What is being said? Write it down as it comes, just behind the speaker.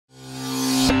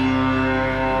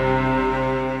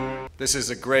This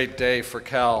is a great day for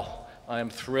Cal. I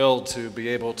am thrilled to be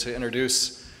able to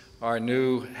introduce our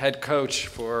new head coach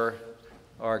for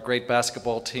our great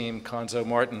basketball team, Cuonzo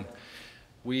Martin.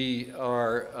 We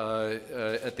are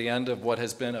at the end of what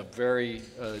has been a very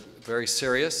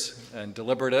serious and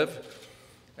deliberative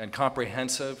and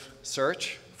comprehensive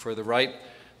search for the right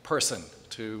person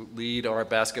to lead our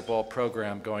basketball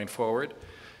program going forward.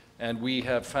 And we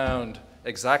have found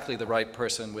exactly the right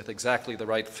person with exactly the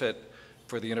right fit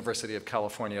for the University of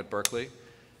California at Berkeley.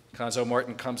 Cuonzo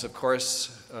Martin comes, of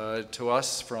course, to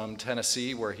us from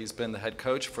Tennessee, where he's been the head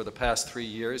coach for the past 3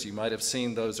 years. You might have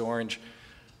seen those orange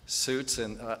suits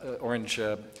and orange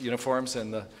uniforms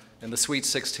in the Sweet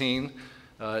 16.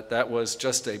 That was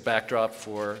just a backdrop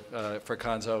for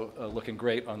Cuonzo looking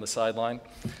great on the sideline.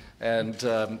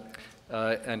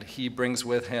 And he brings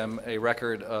with him a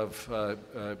record of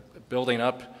building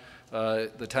up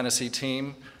the Tennessee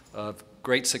team, of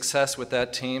great success with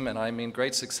that team, and I mean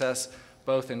great success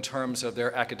both in terms of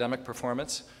their academic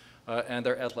performance and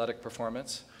their athletic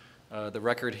performance. The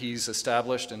record he's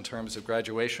established in terms of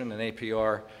graduation and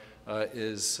APR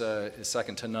is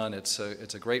second to none. It's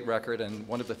a great record, and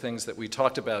one of the things that we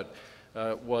talked about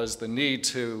was the need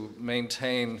to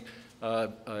maintain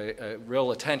a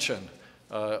real attention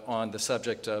on the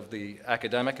subject of the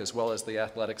academic as well as the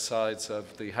athletic sides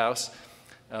of the house.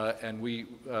 And we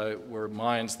were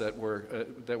minds that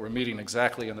were meeting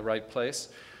exactly in the right place.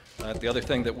 The other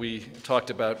thing that we talked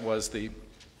about was the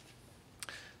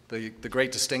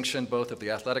great distinction both of the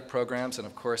athletic programs and,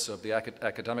 of course, of the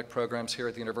academic programs here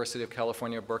at the University of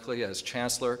California, Berkeley. As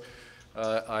chancellor,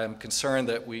 I am concerned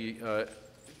that we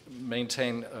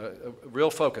maintain a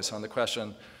real focus on the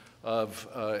question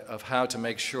of how to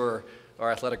make sure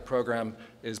our athletic program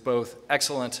is both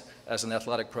excellent as an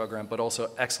athletic program, but also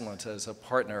excellent as a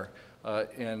partner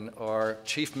in our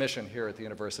chief mission here at the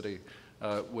university,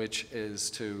 which is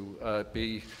to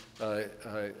be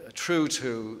true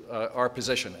to our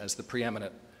position as the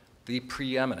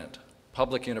preeminent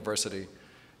public university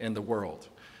in the world.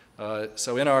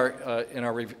 So in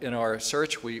our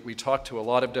search, we talked to a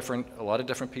lot of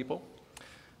different people.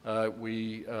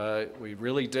 We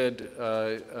really did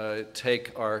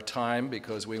take our time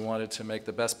because we wanted to make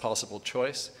the best possible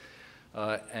choice,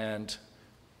 and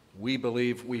we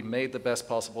believe we made the best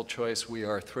possible choice. We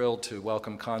are thrilled to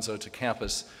welcome Cuonzo to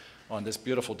campus on this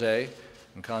beautiful day.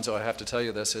 And Cuonzo, I have to tell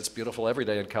you this, it's beautiful every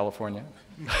day in California.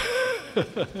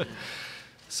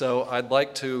 So I'd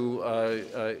like to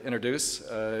introduce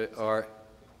our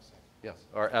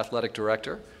athletic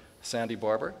director, Sandy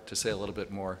Barber, to say a little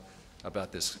bit more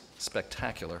about this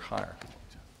spectacular hire.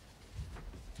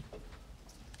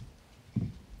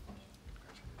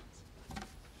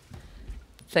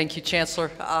 Thank you, Chancellor.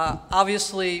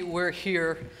 Obviously, we're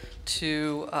here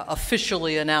to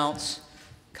officially announce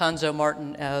Cuonzo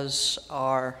Martin as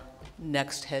our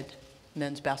next head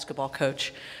men's basketball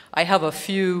coach. I have a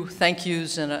few thank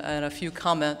yous and a few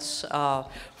comments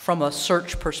from a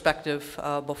search perspective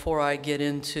before I get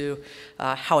into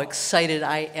how excited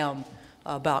I am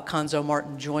about Cuonzo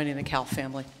Martin joining the Cal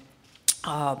family.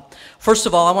 First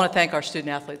of all, I want to thank our student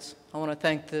athletes. I want to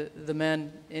thank the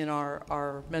men in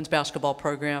our men's basketball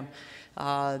program.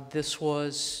 This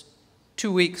was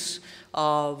 2 weeks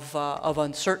of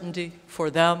uncertainty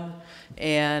for them,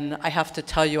 and I have to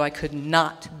tell you, I could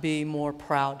not be more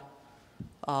proud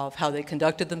of how they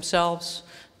conducted themselves.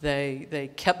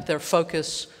 They kept their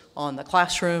focus on the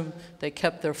classroom. They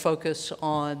kept their focus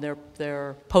on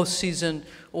their postseason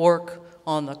work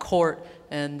on the court,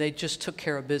 and they just took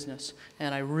care of business.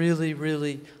 And I really,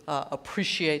 really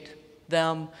appreciate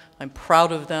them. I'm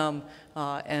proud of them,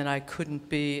 and I couldn't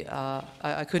be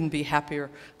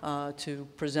happier to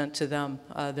present to them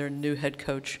their new head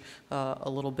coach a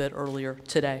little bit earlier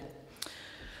today.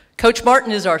 Coach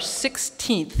Martin is our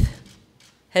 16th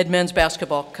head men's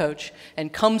basketball coach,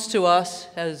 and comes to us,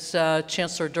 as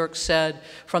Chancellor Dirk said,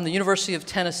 from the University of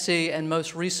Tennessee, and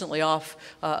most recently off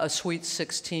a Sweet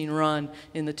 16 run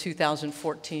in the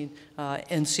 2014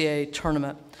 NCAA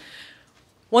tournament.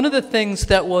 One of the things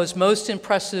that was most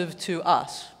impressive to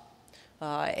us,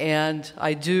 and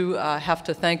I do have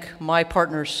to thank my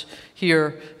partners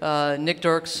here, Nick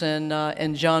Dirks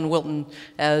and John Wilton,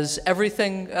 as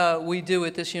everything we do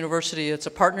at this university, it's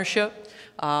a partnership.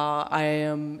 I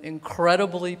am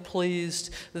incredibly pleased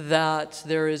that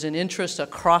there is an interest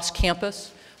across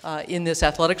campus in this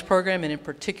athletics program, and in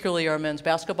particularly our men's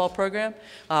basketball program.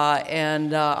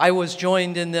 I was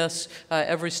joined in this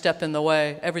every step of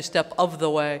the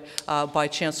way by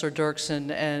Chancellor Dirks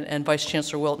and Vice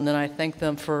Chancellor Wilton, and I thank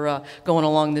them for going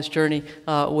along this journey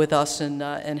with us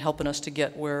and helping us to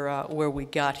get where we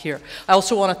got here. I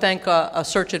also want to thank a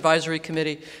search advisory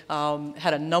committee.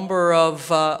 Had a number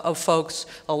of folks,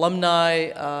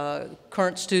 alumni,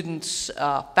 current students,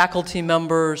 faculty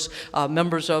members,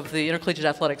 members of the intercollegiate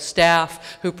athletic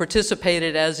staff who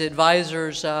participated as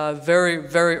advisors very,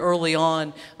 very early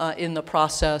on in the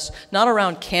process, not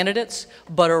around candidates,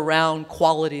 but around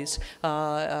qualities,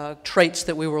 traits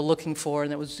that we were looking for,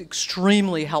 and that was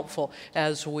extremely helpful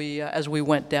as we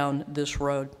went down this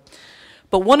road.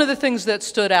 But one of the things that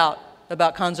stood out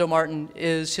about Cuonzo Martin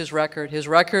is his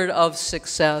record of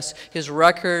success, his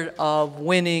record of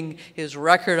winning, his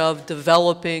record of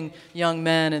developing young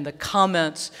men, and the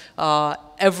comments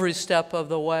every step of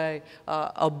the way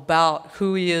about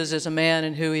who he is as a man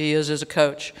and who he is as a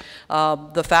coach.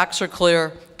 The facts are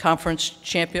clear: conference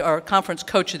champion or conference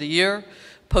coach of the year,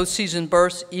 postseason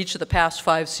berths each of the past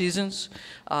 5 seasons,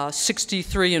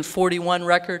 63-41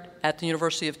 record at the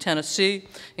University of Tennessee,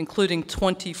 including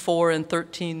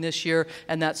 24-13 this year,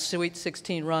 and that Sweet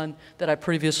 16 run that I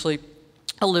previously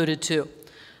alluded to.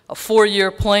 A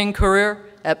 4-year playing career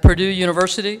at Purdue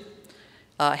University,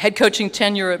 head coaching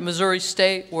tenure at Missouri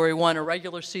State, where he won a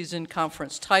regular season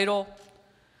conference title,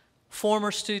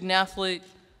 former student athlete,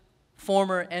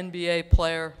 former NBA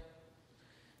player.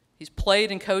 He's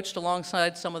played and coached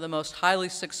alongside some of the most highly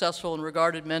successful and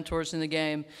regarded mentors in the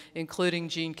game, including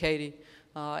Gene Cady.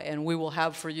 And we will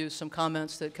have for you some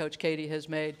comments that Coach Cady has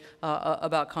made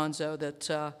about Cuonzo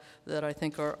that I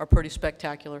think are pretty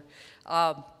spectacular.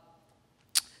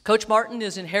 Coach Martin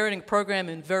is inheriting a program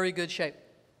in very good shape.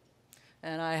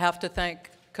 And I have to thank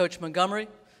Coach Montgomery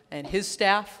and his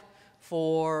staff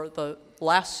for the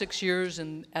last 6 years,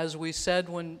 and as we said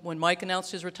when Mike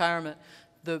announced his retirement,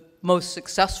 the most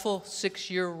successful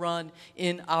 6-year run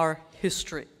in our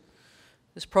history.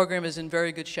 This program is in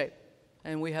very good shape,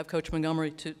 and we have Coach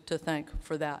Montgomery to thank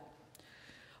for that.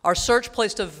 Our search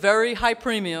placed a very high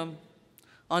premium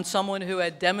on someone who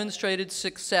had demonstrated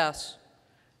success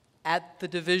at the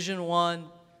Division I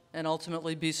and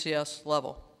ultimately BCS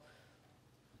level.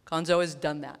 Cuonzo has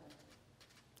done that.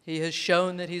 He has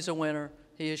shown that he's a winner.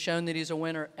 He has shown that he's a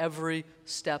winner every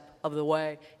step of the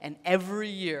way, and every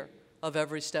year of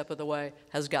every step of the way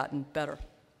has gotten better.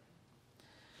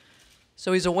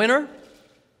 So he's a winner,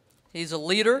 he's a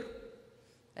leader,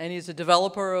 and he's a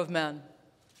developer of men.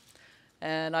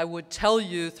 And I would tell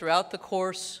you throughout the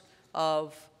course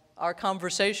of our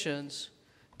conversations,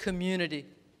 community,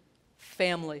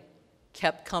 family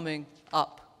kept coming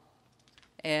up.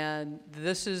 And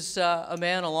this is a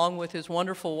man, along with his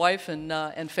wonderful wife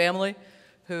and family,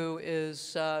 who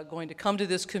is going to come to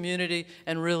this community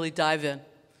and really dive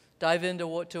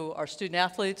into our student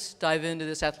athletes, dive into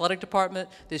this athletic department,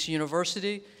 this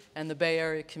university, and the Bay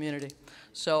Area community.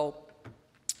 So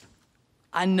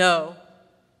I know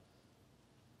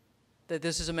that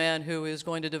this is a man who is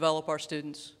going to develop our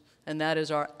students, and that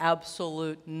is our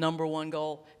absolute #1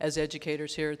 goal as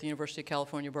educators here at the University of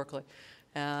California, Berkeley.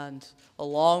 And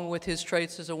along with his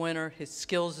traits as a winner, his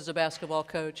skills as a basketball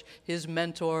coach, his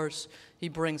mentors, he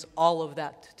brings all of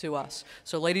that to us.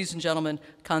 So ladies and gentlemen,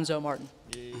 Cuonzo Martin.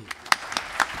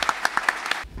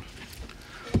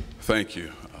 Thank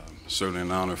you. Certainly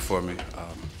an honor for me.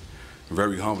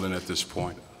 Very humbling at this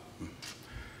point.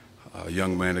 A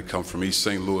young man that comes from East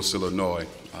St. Louis, Illinois,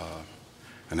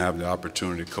 and have the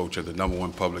opportunity to coach at the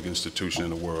 #1 public institution in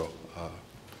the world.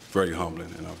 Very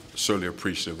humbling, and I'm certainly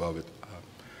appreciative of it.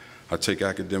 I take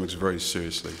academics very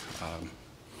seriously.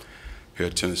 Here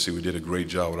at Tennessee, we did a great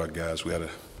job with our guys. We had a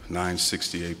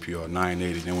 960 APR,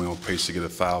 980, then we're on pace to get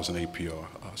 1,000 APR.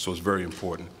 So it's very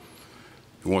important.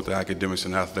 We want the academics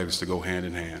and athletics to go hand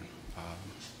in hand.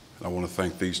 I want to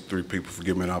thank these 3 people for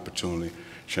giving me an opportunity.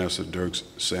 Chancellor Dirks,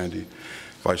 Sandy,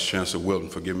 Vice Chancellor Wilton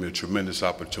for giving me a tremendous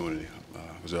opportunity.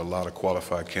 Because there are a lot of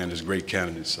qualified candidates, great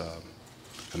candidates,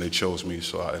 and they chose me,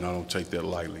 and I don't take that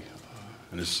lightly.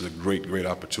 And this is a great, great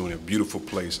opportunity, a beautiful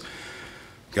place.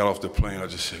 Got off the plane, I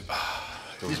just said,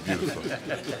 it was beautiful.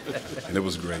 And it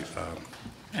was great.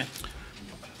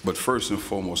 But first and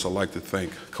foremost, I'd like to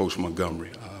thank Coach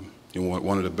Montgomery.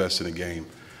 One of the best in the game,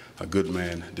 a good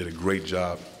man, did a great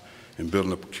job in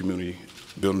building a community,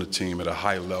 building a team at a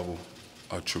high level,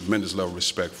 a tremendous level of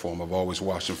respect for him. I've always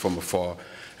watched him from afar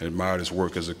and admired his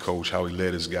work as a coach, how he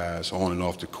led his guys on and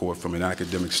off the court from an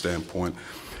academic standpoint.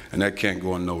 And that can't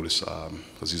go unnoticed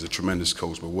because he's a tremendous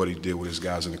coach, but what he did with his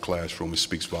guys in the classroom, it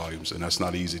speaks volumes. And that's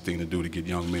not an easy thing to do, to get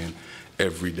young men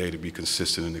every day to be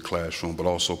consistent in the classroom, but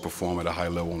also perform at a high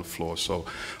level on the floor. So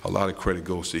a lot of credit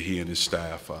goes to he and his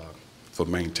staff for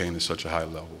maintaining such a high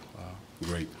level.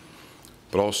 Great.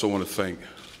 But I also want to thank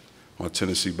my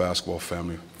Tennessee basketball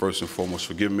family, first and foremost,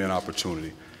 for giving me an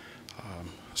opportunity.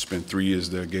 I spent 3 years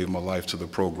there, gave my life to the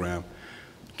program,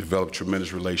 developed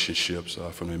tremendous relationships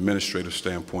from the administrative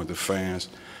standpoint, the fans,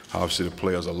 obviously the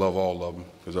players. I love all of them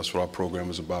because that's what our program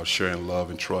is about, sharing love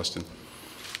and trust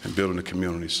and building a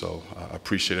community. So I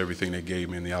appreciate everything they gave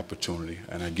me and the opportunity.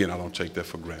 And again, I don't take that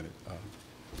for granted.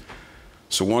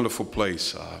 It's a wonderful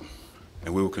place,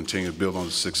 and we will continue to build on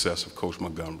the success of Coach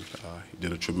Montgomery. He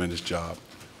did a tremendous job.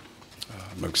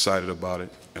 I'm excited about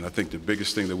it, and I think the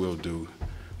biggest thing that we'll do,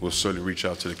 we'll certainly reach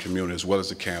out to the community as well as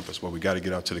the campus, but we got to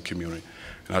get out to the community,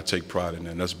 and I take pride in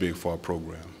that, and that's big for our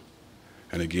program.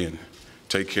 And again,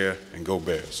 take care and go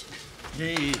Bears.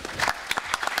 Yay.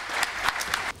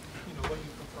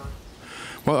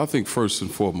 Well, I think first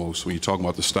and foremost, when you talk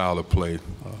about the style of play,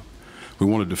 we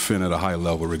want to defend at a high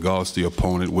level, regardless of the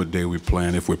opponent, what day we're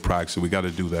playing, if we're practicing. We got to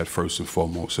do that first and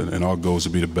foremost. And our goal is to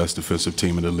be the best defensive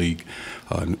team in the league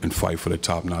and fight for the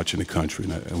top notch in the country.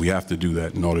 And we have to do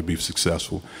that in order to be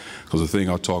successful. Because the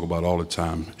thing I talk about all the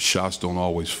time, shots don't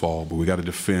always fall, but we got to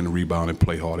defend, rebound, and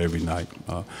play hard every night.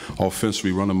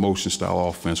 Offensively, we run a motion style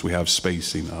offense. We have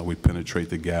spacing. We penetrate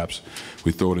the gaps.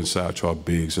 We throw it inside to our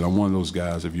bigs. And I'm one of those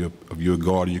guys, if you're a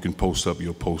guard, you can post up,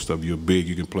 you'll post up. If you're big,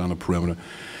 you can play on the perimeter.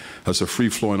 That's a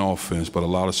free-flowing offense, but a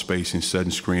lot of spacing, setting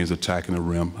screens, attacking the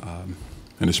rim.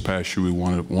 And this past year, we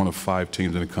were one of 5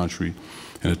 teams in the country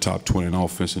in the top 20 in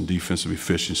offense and defensive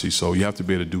efficiency. So you have to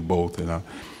be able to do both, and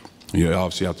you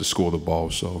obviously have to score the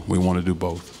ball. So we want to do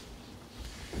both.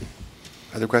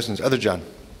 Other questions? Other John.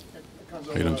 How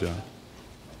you doing, John?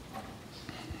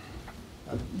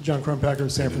 John Crumpacker,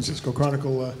 San Francisco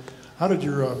Chronicle. How did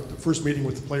your first meeting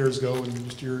with the players go, and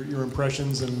just your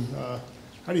impressions, and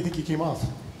how do you think you came off?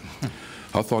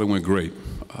 I thought it went great.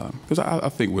 Because I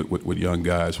think with young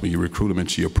guys, when you recruit them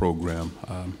into your program,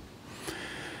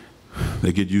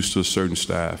 they get used to a certain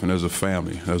staff, and there's a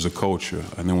family, there's a culture,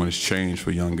 and then when it's changed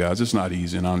for young guys, it's not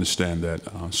easy, and I understand that.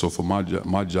 So for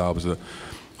my job is to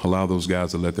allow those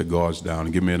guys to let their guards down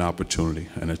and give me an opportunity.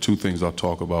 And the 2 things I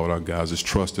talk about with our guys is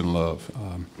trust and love.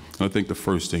 And I think the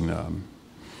first thing,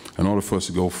 in order for us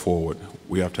to go forward,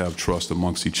 we have to have trust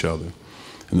amongst each other.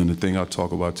 And then the thing I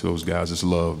talk about to those guys is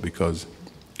love, because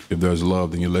if there's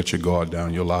love, then you let your guard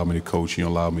down, you allow me to coach, you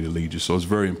allow me to lead you. So it's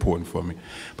very important for me.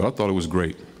 But I thought it was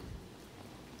great.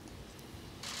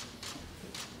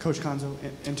 Coach Cuonzo,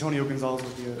 Antonio Gonzalez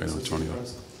with the Associated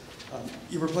Press.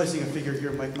 You're replacing a figure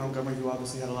here, Mike Montgomery, who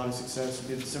obviously had a lot of success.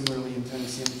 You did similarly in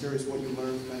Tennessee. I'm curious what you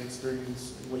learned from that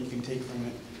experience and what you can take from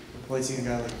it, replacing a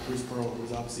guy like Bruce Pearl, who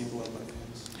was obviously beloved by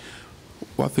fans.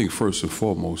 Well, I think first and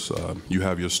foremost, you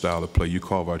have your style of play. You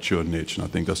carve out your niche, and I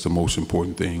think that's the most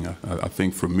important thing. I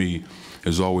think for me,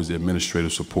 there's always the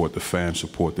administrative support, the fan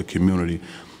support, the community,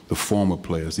 the former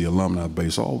players, the alumni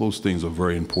base. All those things are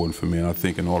very important for me, and I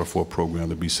think in order for a program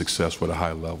to be successful at a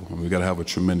high level, we've got to have a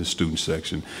tremendous student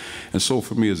section. And so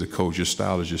for me as a coach, your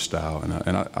style is your style,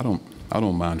 and I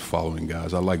don't mind following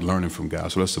guys. I like learning from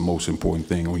guys, so that's the most important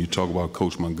thing. And when you talk about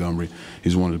Coach Montgomery,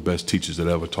 he's one of the best teachers that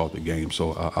ever taught the game,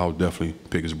 so I'll definitely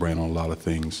pick his brain on a lot of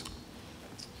things.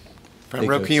 Front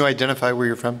row, can you identify where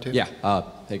you're from, too? Yeah.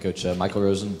 Hey, Coach. Michael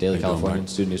Rosen, Daily Californian,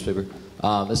 student newspaper.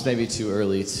 This may be too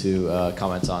early to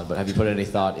comment on, but have you put any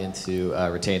thought into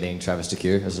retaining Travis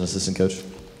DeCuire as an assistant coach?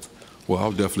 Well,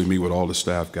 I'll definitely meet with all the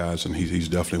staff guys, and he's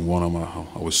definitely one of them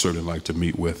I would certainly like to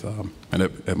meet with. And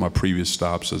at my previous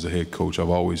stops as a head coach, I've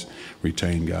always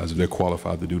retained guys. If they're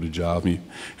qualified to do the job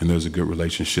and there's a good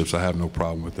relationship, so I have no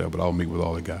problem with that, but I'll meet with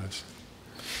all the guys.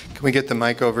 Can we get the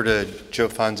mic over to Joe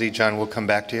Fonzie? John, we'll come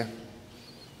back to you.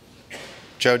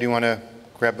 Joe, do you want to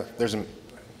grab there's a,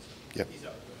 yep.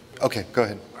 Okay, go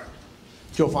ahead.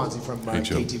 Joe Fonzie from Hey,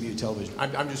 Joe. KTVU Television.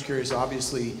 I'm just curious,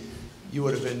 obviously, you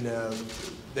would have been,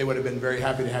 they would have been very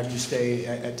happy to have you stay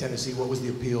at Tennessee. What was the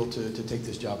appeal to take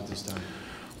this job at this time?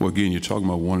 Well, again, you're talking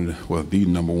about the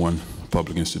number 1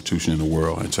 public institution in the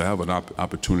world, and to have an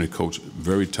opportunity to coach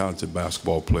very talented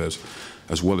basketball players,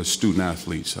 as well as student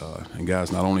athletes, and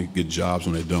guys not only get jobs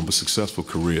when they're done, but successful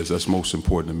careers. That's most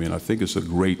important to me, and I think it's a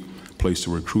great place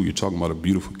to recruit. You're talking about a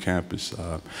beautiful campus.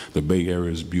 The Bay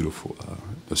Area is beautiful.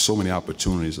 There's so many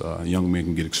opportunities. Young men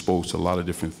can get exposed to a lot of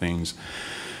different things.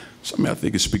 So, I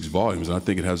think it speaks volumes, and I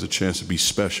think it has a chance to be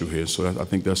special here. So I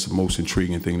think that's the most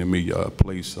intriguing thing to me, a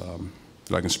place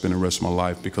that I can spend the rest of my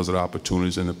life because of the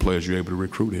opportunities and the players you're able to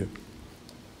recruit here.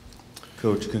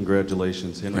 Coach,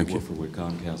 congratulations. Henry Thank you. Woodford with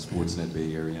Comcast Sportsnet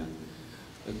Bay Area.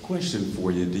 A question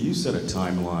for you. Do you set a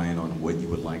timeline on what you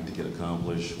would like to get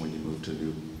accomplished when you move to a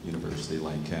new university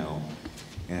like Cal?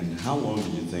 And how long do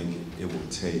you think it will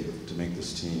take to make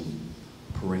this team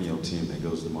a perennial team that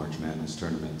goes to March Madness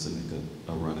tournaments and make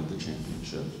a run at the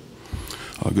championship?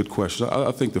 Good question.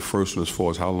 I think the first one, as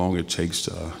far as how long it takes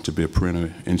to be a perennial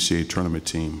NCAA tournament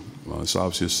team, it's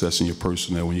obviously assessing your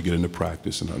personnel when you get into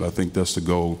practice, and I think that's the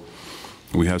goal.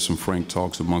 We had some frank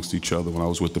talks amongst each other when I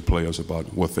was with the players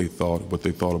about what they thought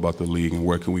about the league and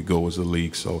where can we go as a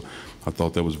league. So I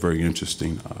thought that was very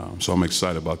interesting. So I'm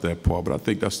excited about that part. But I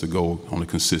think that's the goal on a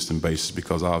consistent basis,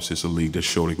 because obviously it's a league that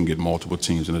showed it can get multiple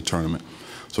teams in a tournament.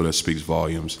 So that speaks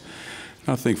volumes.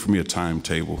 And I think for me, a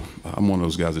timetable. I'm one of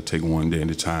those guys that take one day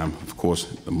at a time. Of course,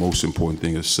 the most important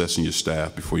thing is assessing your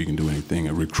staff before you can do anything.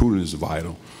 And recruiting is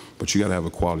vital. But you got to have a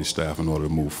quality staff in order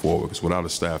to move forward, because without a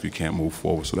staff, you can't move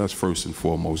forward. So that's first and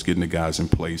foremost, getting the guys in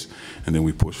place, and then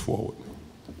we push forward.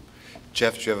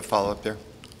 Jeff, do you have a follow-up there?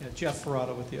 Yeah, Jeff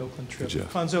Ferrata with the Oakland Trib.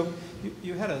 Jeff. Cuonzo,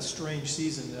 you had a strange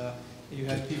season. You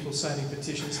had people signing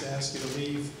petitions to ask you to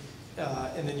leave,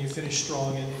 and then you finished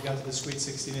strong, and you got to the Sweet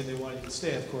 16, and they wanted you to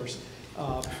stay, of course.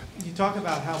 You talk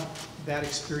about how that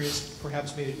experience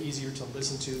perhaps made it easier to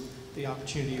listen to the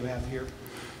opportunity you have here.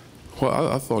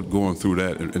 Well, I thought going through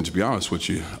that, and to be honest with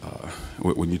you,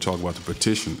 when you talk about the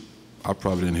petition, I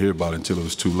probably didn't hear about it until it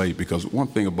was too late, because one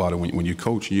thing about it, when you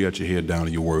coach, you got your head down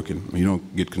and you're working. You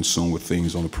don't get consumed with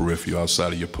things on the periphery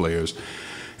outside of your players.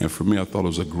 And for me, I thought it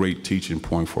was a great teaching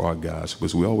point for our guys,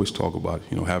 because we always talk about,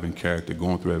 having character,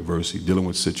 going through adversity, dealing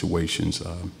with situations.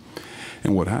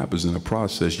 And what happens in the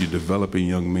process, you're developing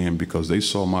young men, because they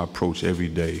saw my approach every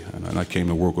day. And I came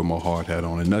to work with my hard hat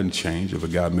on, and nothing changed. If a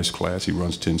guy missed class, he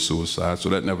runs 10 suicides, so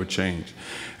that never changed.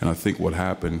 And I think what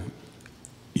happened,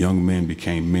 young men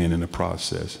became men in the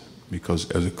process, because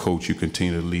as a coach, you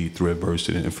continue to lead through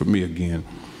adversity. And for me, again,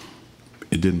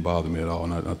 it didn't bother me at all,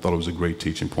 and I thought it was a great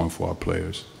teaching point for our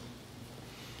players.